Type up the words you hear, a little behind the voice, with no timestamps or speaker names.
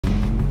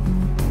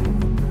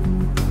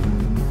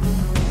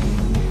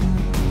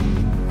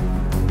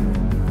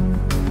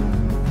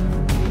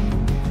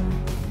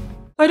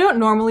I don't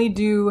normally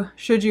do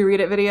should you read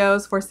it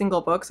videos for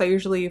single books. I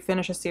usually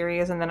finish a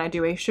series and then I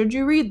do a should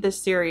you read this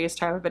series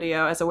type of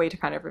video as a way to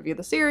kind of review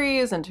the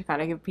series and to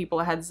kind of give people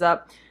a heads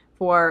up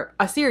for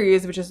a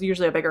series, which is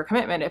usually a bigger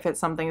commitment if it's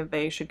something that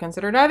they should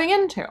consider diving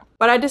into.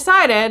 But I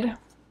decided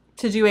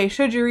to do a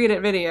should you read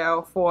it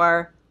video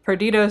for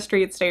Perdido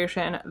Street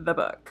Station, the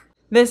book.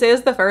 This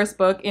is the first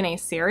book in a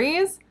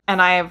series,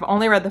 and I have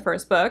only read the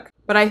first book,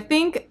 but I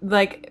think,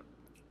 like,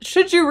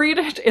 should you read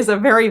it is a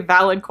very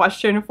valid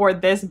question for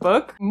this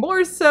book,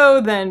 more so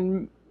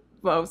than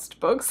most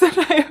books that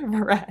I have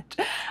read.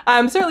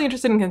 I'm certainly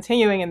interested in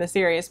continuing in the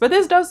series, but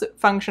this does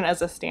function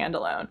as a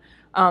standalone.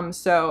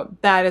 So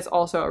that is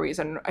also a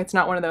reason. It's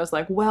not one of those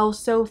like, well,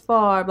 so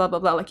far, blah, blah,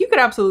 blah. Like, you could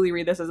absolutely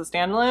read this as a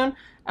standalone.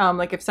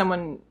 Like, if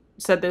someone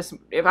said this,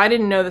 if I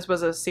didn't know this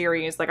was a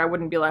series, like, I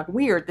wouldn't be like,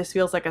 weird, this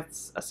feels like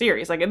it's a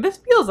series. Like, this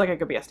feels like it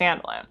could be a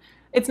standalone.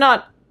 It's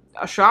not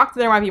a shock that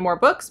there might be more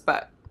books,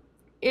 but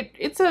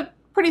it's a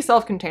pretty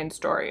self-contained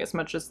story, as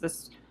much as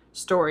this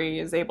story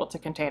is able to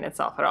contain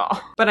itself at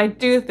all. But I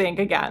do think,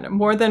 again,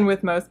 more than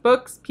with most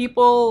books,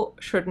 people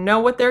should know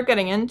what they're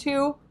getting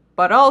into,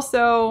 but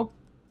also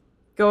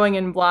going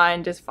in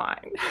blind is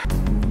fine.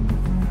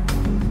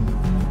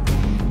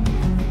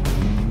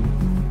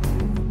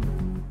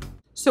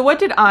 So what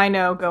did I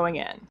know going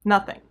in?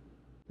 Nothing.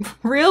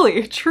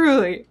 Really,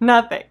 truly,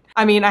 nothing.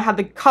 I mean, I had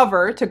the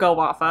cover to go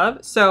off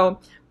of, so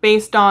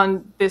based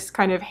on this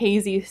kind of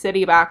hazy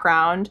city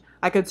background,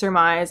 I could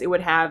surmise it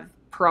would have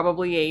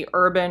probably a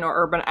urban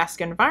or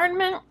urban-esque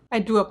environment. I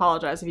do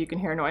apologize if you can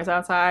hear noise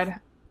outside.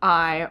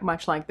 I,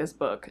 much like this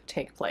book,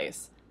 take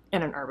place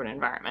in an urban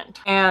environment.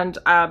 And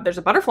there's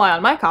a butterfly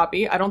on my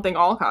copy. I don't think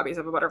all copies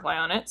have a butterfly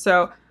on it,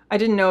 so I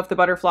didn't know if the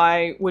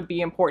butterfly would be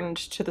important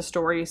to the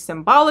story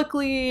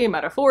symbolically,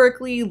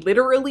 metaphorically,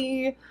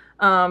 literally,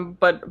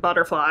 but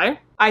butterfly.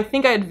 I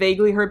think I had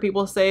vaguely heard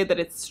people say that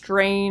it's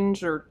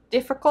strange or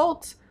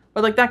difficult,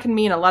 but like that can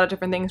mean a lot of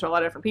different things to a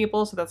lot of different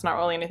people, so that's not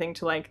really anything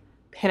to like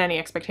pin any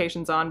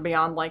expectations on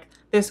beyond like,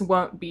 this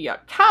won't be a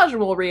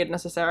casual read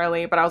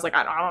necessarily, but I was like,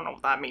 I don't know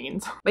what that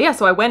means. But yeah,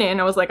 so I went in,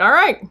 I was like, all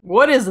right,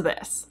 what is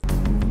this?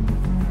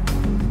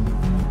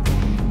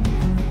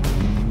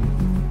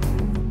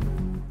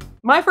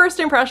 My first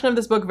impression of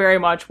this book very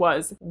much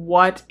was,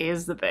 what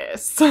is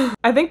this?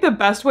 I think the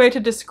best way to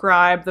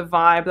describe the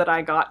vibe that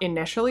I got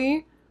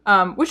initially,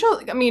 which,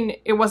 I mean,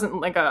 it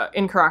wasn't like a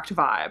incorrect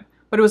vibe,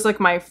 but it was like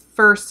my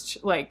first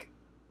like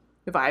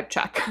vibe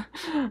check,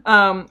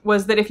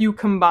 was that if you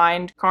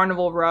combined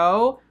Carnival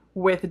Row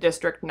with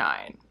District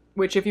 9,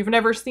 which if you've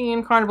never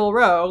seen Carnival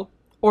Row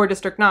or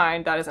District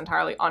 9, that is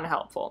entirely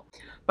unhelpful.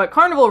 But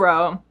Carnival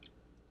Row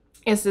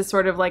is this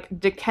sort of like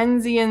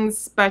Dickensian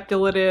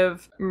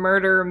speculative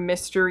murder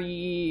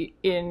mystery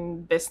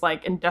in this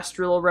like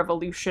Industrial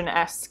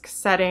Revolution-esque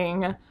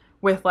setting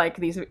with like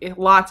these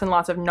lots and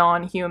lots of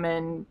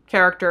non-human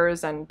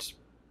characters and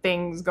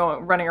things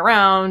running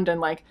around and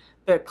like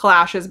the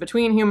clashes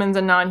between humans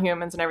and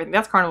non-humans and everything.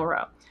 That's Carnival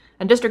Row.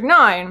 And District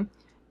 9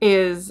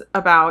 is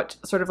about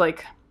sort of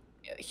like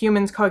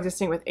humans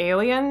coexisting with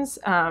aliens.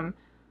 I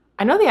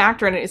know the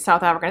actor in it is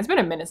South African. It's been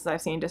a minute since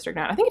I've seen District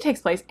 9. I think it takes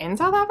place in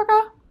South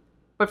Africa,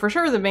 but for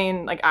sure the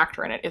main like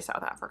actor in it is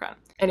South African.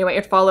 Anyway,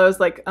 it follows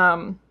like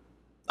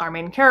our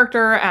main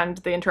character and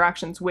the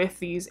interactions with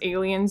these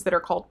aliens that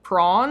are called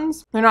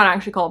prawns. They're not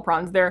actually called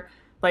prawns. They're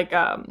like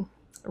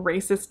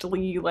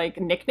racistly like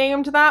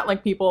nicknamed that.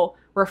 Like people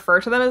refer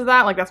to them as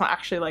that. Like that's not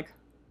actually like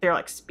their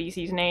like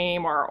species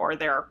name or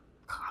their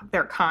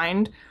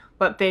kind,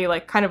 but they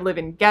like kind of live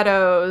in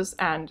ghettos,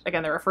 and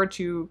again they're referred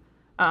to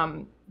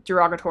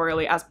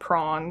derogatorily as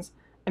prawns.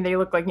 And they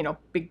look like, you know,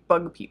 big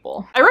bug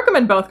people. I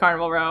recommend both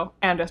Carnival Row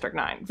and District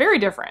 9. Very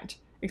different,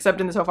 except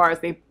in so far as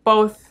they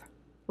both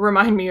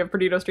remind me of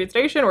Perdido Street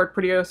Station, or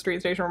Perdido Street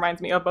Station reminds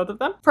me of both of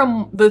them.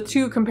 From the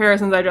two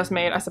comparisons I just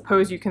made, I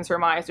suppose you can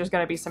surmise there's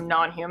going to be some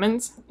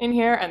non-humans in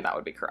here, and that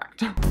would be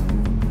correct.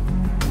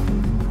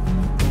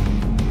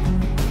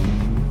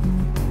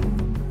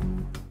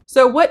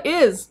 So what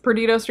is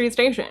Perdido Street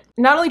Station?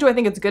 Not only do I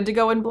think it's good to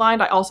go in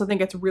blind, I also think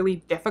it's really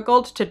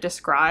difficult to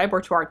describe or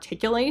to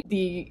articulate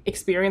the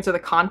experience or the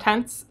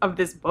contents of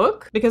this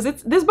book, because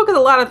this book is a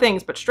lot of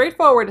things, but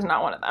straightforward is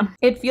not one of them.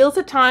 It feels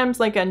at times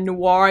like a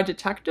noir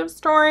detective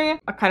story,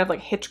 a kind of like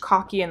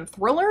Hitchcockian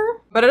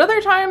thriller, but at other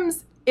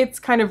times it's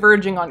kind of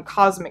verging on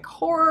cosmic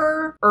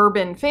horror,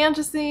 urban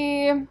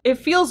fantasy. It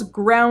feels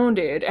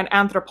grounded and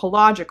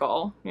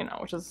anthropological, you know,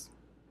 which is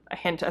a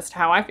hint as to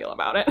how I feel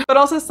about it, but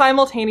also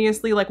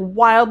simultaneously like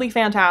wildly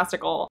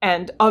fantastical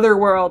and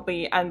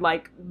otherworldly and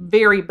like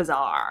very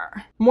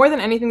bizarre. More than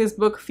anything, this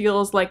book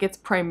feels like it's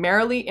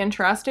primarily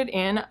interested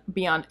in,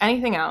 beyond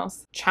anything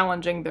else,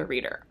 challenging the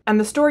reader. And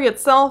the story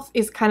itself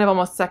is kind of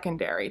almost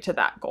secondary to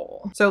that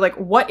goal. So like,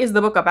 what is the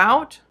book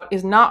about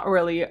is not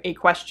really a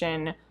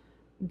question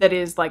that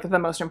is like the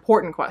most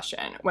important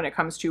question when it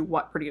comes to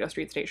what Perdido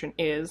Street Station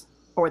is,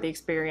 or the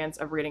experience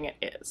of reading it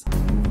is.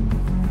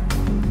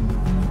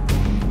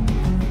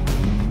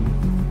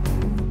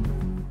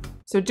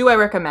 So do I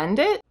recommend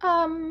it?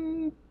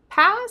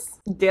 pass.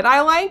 Did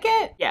I like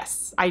it?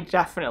 Yes, I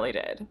definitely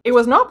did. It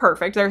was not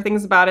perfect. There are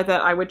things about it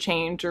that I would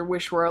change or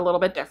wish were a little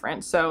bit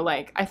different. So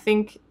like, I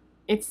think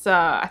it's,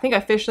 I think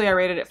officially I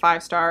rated it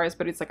 5 stars,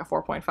 but it's like a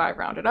 4.5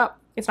 rounded up.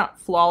 It's not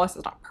flawless,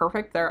 it's not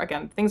perfect. There are,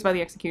 again, things by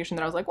the execution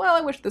that I was like, well,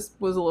 I wish this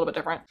was a little bit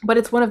different. But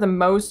it's one of the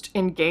most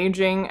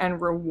engaging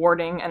and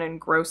rewarding and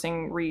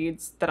engrossing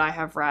reads that I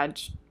have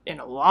read in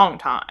a long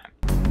time.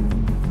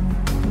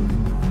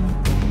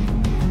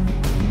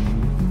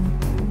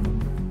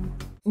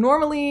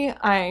 Normally,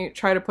 I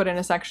try to put in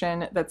a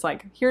section that's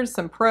like, here's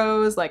some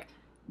pros, like,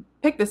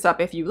 pick this up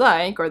if you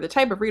like, or the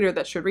type of reader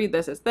that should read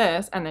this is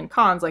this, and then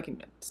cons, like,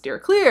 steer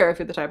clear if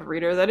you're the type of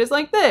reader that is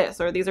like this,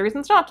 or these are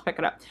reasons not to pick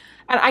it up.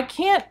 And I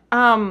can't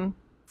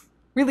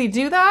really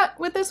do that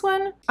with this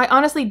one. I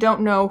honestly don't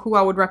know who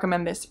I would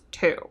recommend this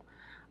to.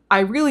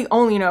 I really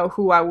only know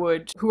who I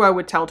would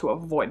tell to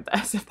avoid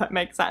this, if that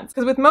makes sense.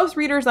 Because with most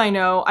readers I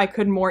know, I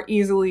could more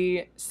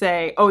easily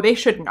say, oh, they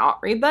should not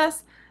read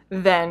this,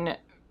 than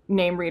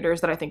name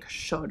readers that I think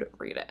should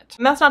read it.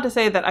 And that's not to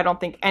say that I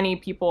don't think any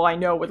people I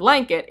know would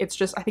like it. It's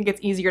just, I think it's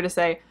easier to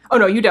say, oh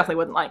no, you definitely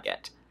wouldn't like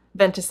it,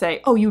 than to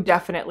say, oh, you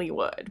definitely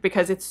would.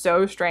 Because it's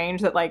so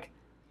strange that, like,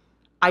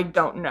 I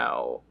don't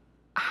know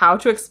how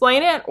to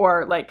explain it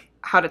or like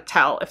how to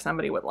tell if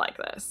somebody would like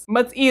this.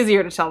 But it's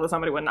easier to tell that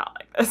somebody would not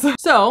like this.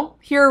 So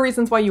here are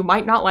reasons why you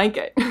might not like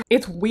it.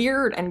 It's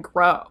weird and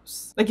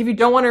gross. Like, if you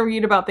don't want to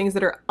read about things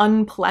that are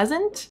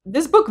unpleasant,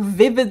 this book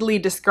vividly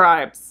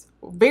describes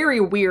very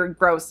weird,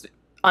 gross,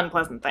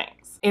 unpleasant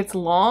things. It's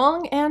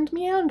long and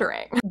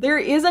meandering. There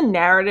is a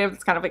narrative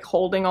that's kind of like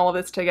holding all of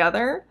this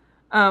together,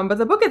 but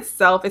the book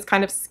itself is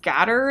kind of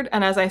scattered,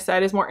 and as I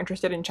said, is more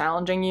interested in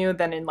challenging you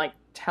than in like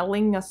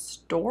telling a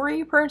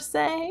story per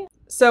se.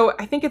 So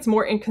I think it's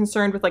more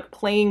concerned with like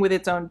playing with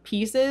its own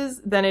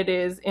pieces than it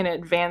is in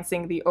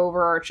advancing the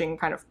overarching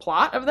kind of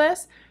plot of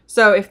this.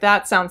 So if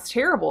that sounds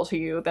terrible to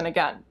you, then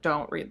again,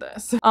 don't read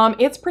this.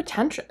 It's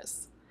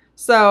pretentious.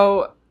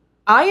 So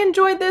I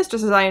enjoyed this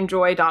just as I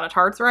enjoy Donna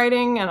Tartt's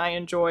writing and I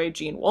enjoy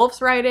Gene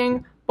Wolfe's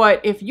writing. But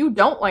if you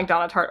don't like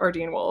Donna Tartt or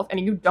Gene Wolfe, and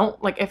you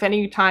don't like, if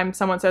any time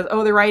someone says,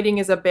 oh, the writing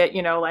is a bit,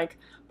 you know, like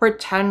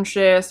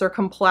pretentious or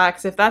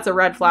complex, if that's a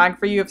red flag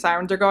for you, if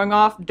sirens are going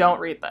off, don't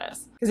read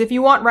this. Because if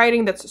you want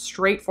writing that's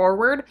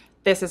straightforward,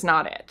 this is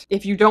not it.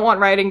 If you don't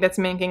want writing that's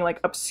making like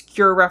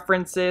obscure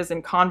references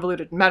and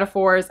convoluted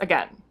metaphors,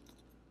 again,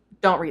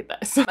 don't read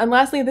this. And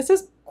lastly, this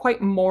is quite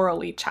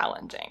morally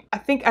challenging. I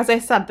think, as I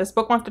said, this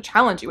book wants to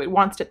challenge you. It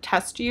wants to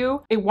test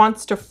you. It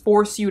wants to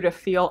force you to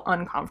feel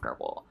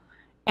uncomfortable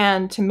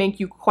and to make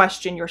you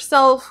question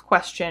yourself,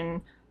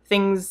 question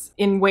things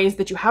in ways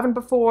that you haven't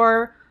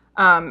before.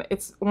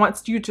 It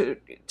wants you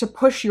to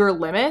push your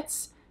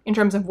limits in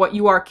terms of what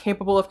you are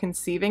capable of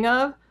conceiving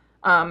of,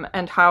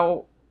 and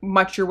how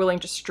much you're willing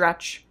to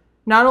stretch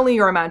not only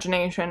your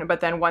imagination, but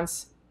then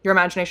once your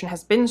imagination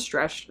has been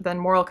stretched, then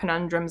moral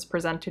conundrums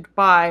presented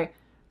by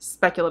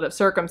speculative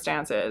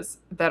circumstances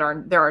that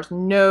there are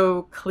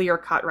no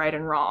clear-cut right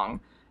and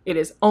wrong. It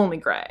is only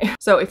gray.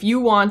 So if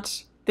you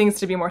want things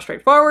to be more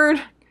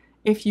straightforward,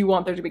 if you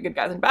want there to be good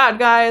guys and bad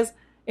guys,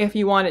 if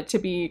you want it to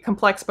be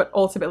complex but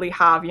ultimately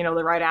have, you know,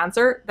 the right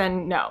answer,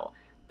 then no.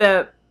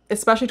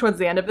 Especially towards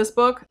the end of this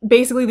book,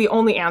 basically the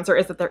only answer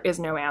is that there is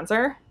no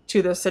answer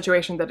to the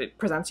situation that it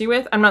presents you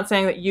with. I'm not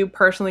saying that you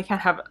personally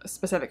can't have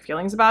specific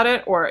feelings about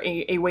it or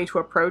a way to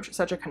approach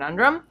such a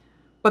conundrum,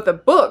 but the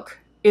book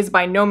is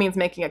by no means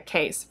making a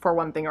case for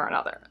one thing or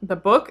another. The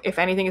book, if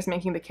anything, is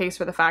making the case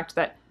for the fact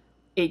that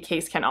a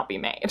case cannot be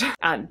made,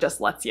 and just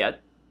lets you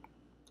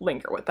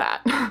linger with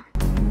that.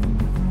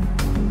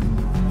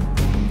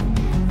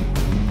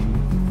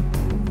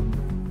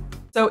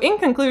 So in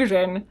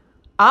conclusion,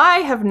 I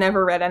have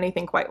never read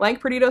anything quite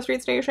like Perdido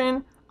Street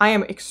Station. I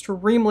am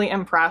extremely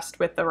impressed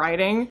with the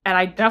writing, and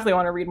I definitely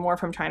want to read more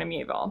from China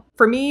Miéville.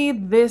 For me,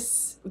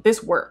 this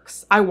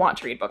works. I want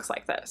to read books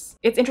like this.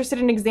 It's interested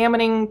in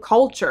examining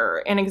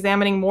culture, and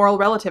examining moral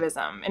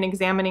relativism, and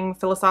examining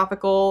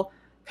philosophical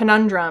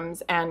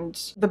conundrums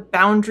and the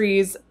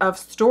boundaries of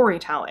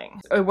storytelling,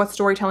 what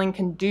storytelling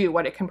can do,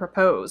 what it can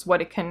propose,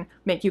 what it can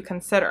make you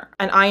consider.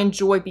 And I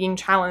enjoy being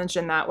challenged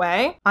in that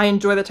way. I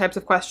enjoy the types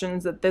of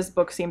questions that this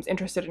book seems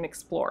interested in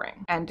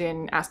exploring and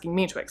in asking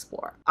me to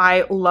explore.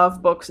 I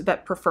love books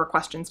that prefer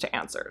questions to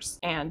answers,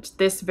 and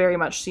this very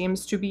much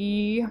seems to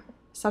be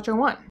such a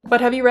one. But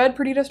have you read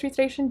Perdido Street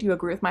Station? Do you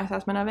agree with my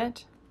assessment of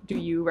it? Do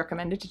you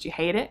recommend it? Did you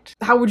hate it?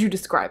 How would you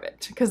describe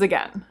it? Because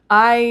again,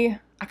 I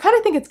kind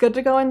of think it's good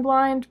to go in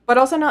blind, but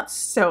also not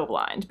so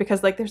blind,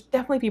 because like there's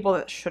definitely people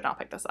that should not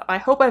pick this up. I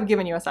hope I've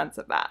given you a sense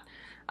of that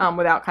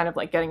without kind of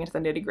like getting into the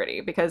nitty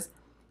gritty, because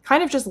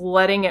kind of just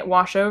letting it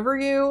wash over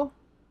you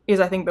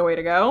is, I think, the way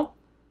to go.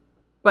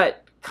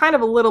 But kind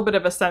of a little bit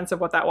of a sense of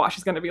what that wash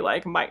is going to be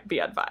like might be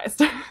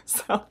advised.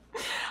 So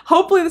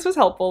hopefully this was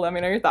helpful. Let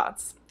me know your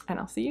thoughts, and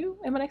I'll see you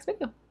in my next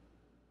video.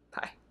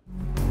 Bye.